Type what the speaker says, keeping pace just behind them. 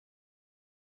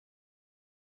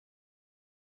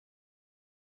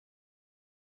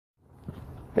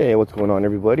Hey, what's going on,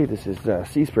 everybody? This is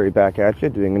Seaspray back at you,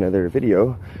 doing another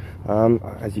video.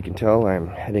 As you can tell, I'm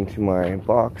heading to my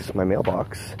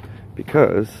mailbox,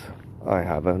 because I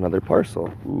have another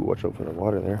parcel. Ooh, watch out for the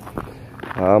water there.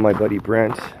 My buddy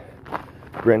Brent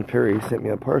Perry sent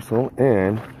me a parcel,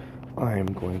 and I'm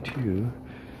going to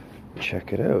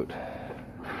check it out.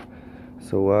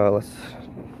 So let's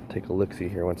take a look-see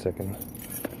here, 1 second.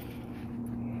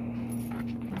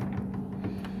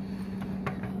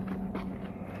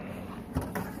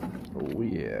 Oh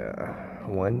yeah,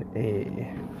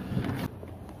 1A.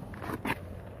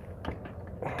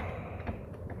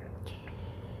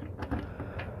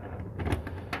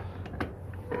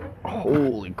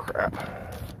 Holy crap.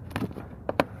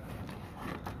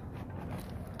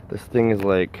 This thing is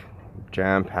like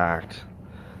jam-packed.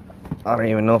 I don't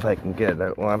even know if I can get it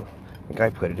out. Well, I think I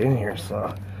put it in here,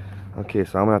 so. Okay,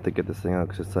 so I'm gonna have to get this thing out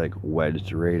because it's like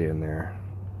wedged right in there.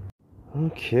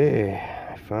 Okay,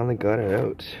 I finally got it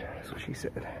out. That's what she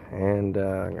said. And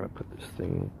I'm gonna put this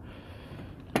thing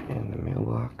in the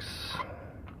mailbox.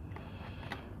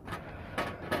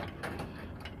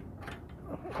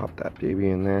 I'll pop that baby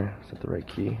in there. Is that the right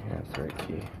key? Yeah, that's the right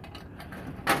key.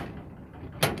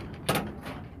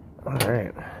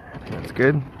 Alright, I think that's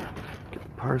good. Get the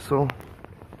parcel.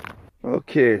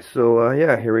 Okay, so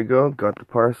yeah, here we go. Got the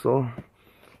parcel.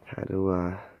 Had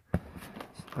to,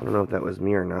 I don't know if that was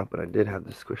me or not, but I did have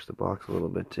to squish the box a little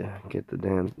bit to get the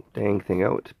dang thing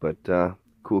out. But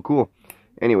cool.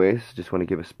 Anyways, just want to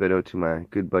give a spit out to my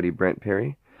good buddy Brent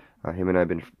Perry. Him and I have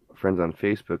been friends on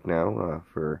Facebook now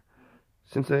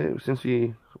since I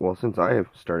have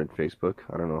started Facebook.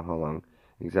 I don't know how long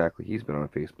exactly he's been on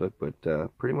Facebook, but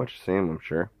pretty much the same, I'm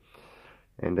sure.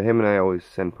 And him and I always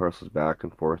send parcels back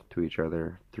and forth to each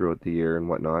other throughout the year and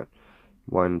whatnot.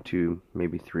 1, 2,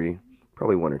 maybe 3,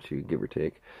 probably 1 or 2, give or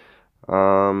take.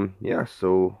 Yeah,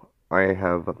 so I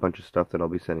have a bunch of stuff that I'll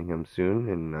be sending him soon,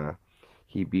 and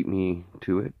he beat me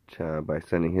to it by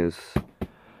sending his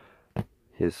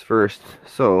first.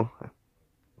 So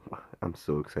I'm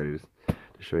so excited to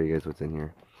show you guys what's in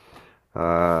here.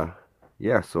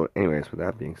 Yeah, so anyways, with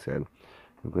that being said,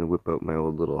 I'm gonna whip out my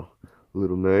old little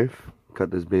knife,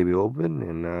 cut this baby open,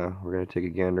 and we're gonna take a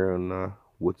gander on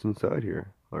what's inside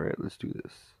here. Alright, let's do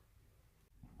this.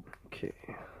 Okay,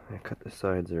 I cut the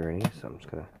sides already, so I'm just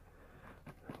gonna,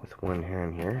 with one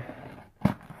hand here.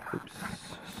 Oops,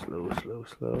 slow. I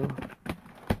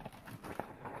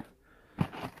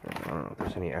don't know if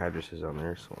there's any addresses on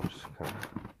there, so I'm just kind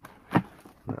of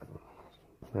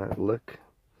not look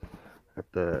at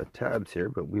the tabs here,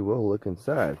 but we will look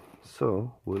inside.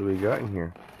 So, what do we got in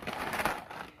here?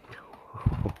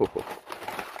 Oh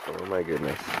my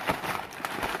goodness.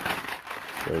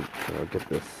 So I'll get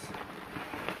this.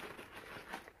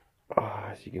 Oh,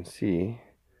 as you can see,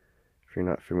 if you're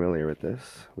not familiar with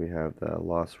this, we have the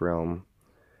Lost Realm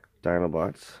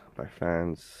Dinobots by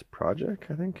Fans Project,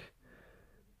 I think.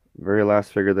 Very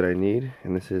last figure that I need,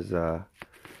 and this is, I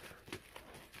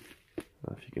don't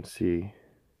know if you can see,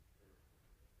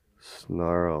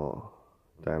 Snarl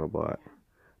Dinobot.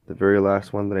 The very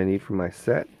last one that I need for my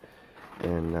set,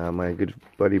 and my good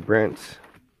buddy Brent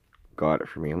got it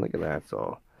for me, and look at that.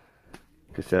 So,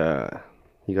 because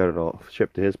he got it all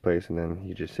shipped to his place, and then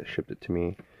he just shipped it to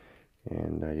me,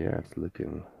 and yeah, it's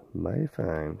looking mighty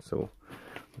fine. So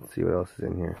let's see what else is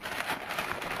in here.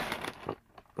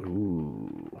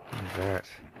 Ooh, what is that?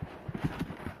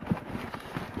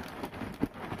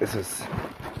 This is,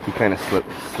 he kind of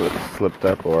slipped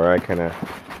up, or I kind of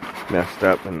messed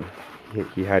up, and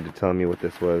he had to tell me what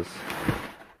this was.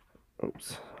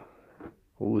 Oops.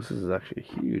 Oh, this is actually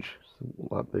huge. It's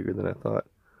a lot bigger than I thought.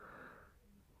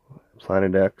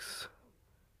 Planet X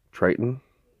Triton,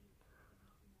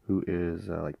 who is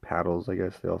like Paddles, I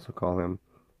guess they also call him.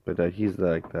 But he's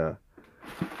like the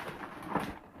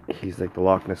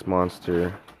Loch Ness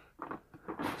Monster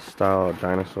style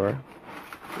dinosaur,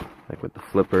 like with the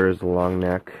flippers, the long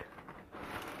neck.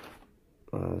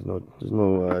 There's no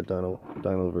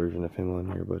dino version of him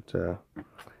on here, but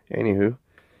anywho,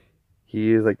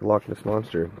 he is like the Loch Ness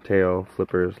Monster. Tail,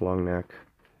 flippers, long neck,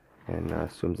 and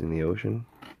swims in the ocean.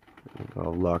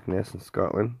 All Loch Ness in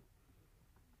Scotland.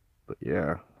 But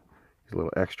yeah, he's a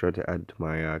little extra to add to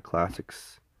my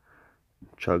classics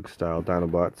chug style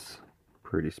Dinobots.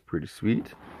 Pretty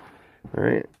sweet.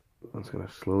 Alright, I'm just gonna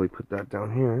slowly put that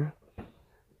down here,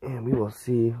 and we will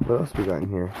see what else we got in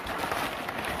here.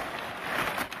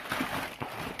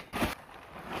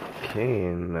 Okay,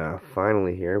 and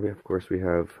finally here, we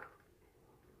have,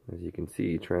 as you can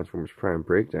see, Transformers Prime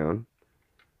Breakdown.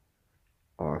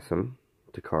 Awesome.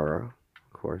 Takara.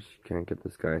 Of course, you can't get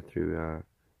this guy through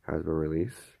Hasbro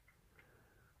release.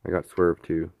 I got Swerve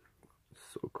too.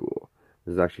 So cool.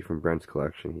 This is actually from Brent's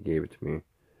collection. He gave it to me.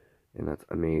 And that's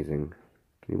amazing.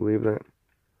 Can you believe that?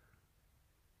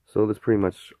 So this pretty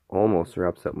much almost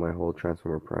wraps up my whole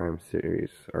Transformer Prime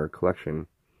series, or collection.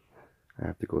 I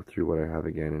have to go through what I have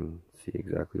again and see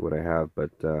exactly what I have,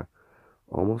 but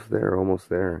almost there, almost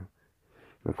there.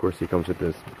 And of course he comes with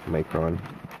this Micron,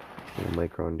 little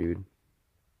Micron dude,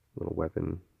 little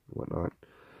weapon, whatnot.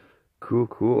 Cool,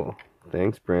 cool.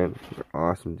 Thanks, Brent. You're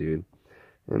awesome, dude.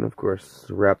 And of course,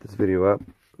 to wrap this video up,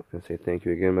 I'm gonna say thank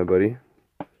you again, my buddy.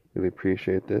 Really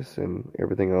appreciate this and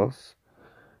everything else.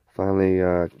 Finally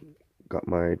got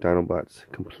my Dinobots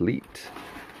complete.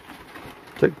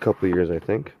 Took a couple of years, I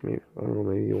think. Maybe, I don't know,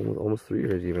 maybe almost 3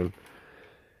 years even.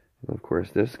 And of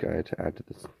course, this guy to add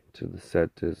to the set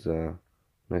is a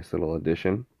nice little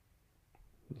addition.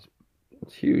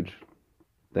 It's huge.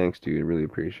 Thanks, dude. Really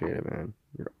appreciate it, man.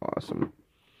 You're awesome.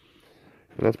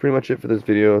 And that's pretty much it for this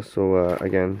video. So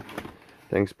again,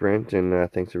 thanks, Brent,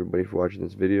 and thanks everybody for watching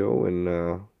this video.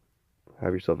 And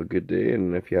have yourself a good day.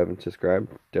 And if you haven't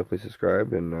subscribed, definitely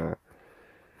subscribe. And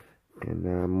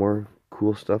more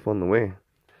cool stuff on the way.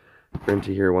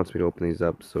 Brenty here wants me to open these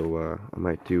up, so I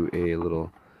might do a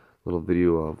little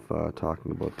video of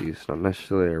talking about these. Not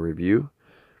necessarily a review,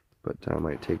 but I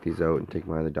might take these out and take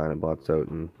my other Dinobots out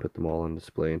and put them all on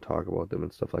display and talk about them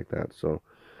and stuff like that. So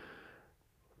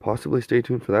possibly stay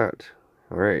tuned for that.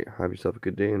 Alright, have yourself a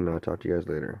good day, and I'll talk to you guys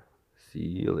later. See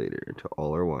you later. To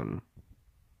all are one.